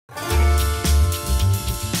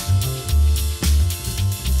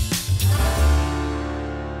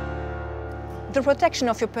The protection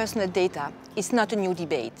of your personal data is not a new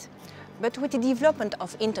debate. But with the development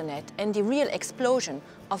of Internet and the real explosion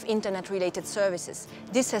of Internet-related services,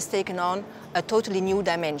 this has taken on a totally new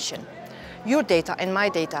dimension. Your data and my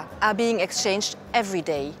data are being exchanged every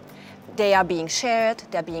day. They are being shared,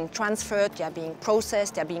 they are being transferred, they are being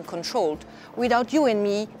processed, they are being controlled, without you and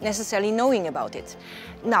me necessarily knowing about it.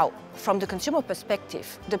 Now, from the consumer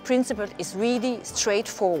perspective, the principle is really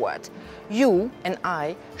straightforward. You and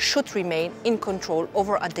I should remain in control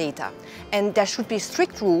over our data. And there should be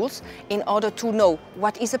strict rules in order to know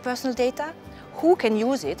what is a personal data, who can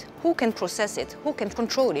use it, who can process it, who can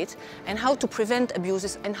control it, and how to prevent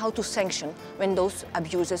abuses and how to sanction when those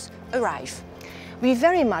abuses arrive. We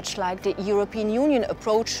very much like the European Union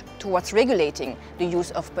approach towards regulating the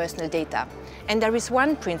use of personal data. And there is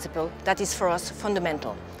one principle that is for us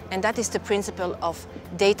fundamental, and that is the principle of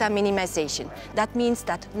data minimization. That means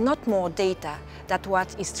that not more data than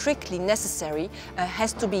what is strictly necessary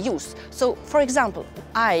has to be used. So, for example,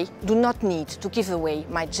 I do not need to give away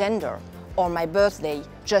my gender or my birthday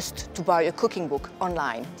just to buy a cooking book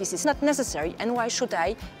online. This is not necessary, and why should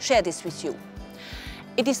I share this with you?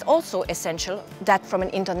 It is also essential that from an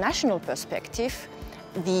international perspective,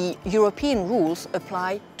 the European rules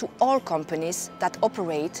apply to all companies that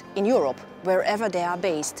operate in Europe, wherever they are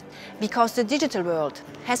based. Because the digital world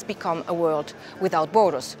has become a world without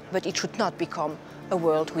borders, but it should not become a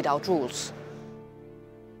world without rules.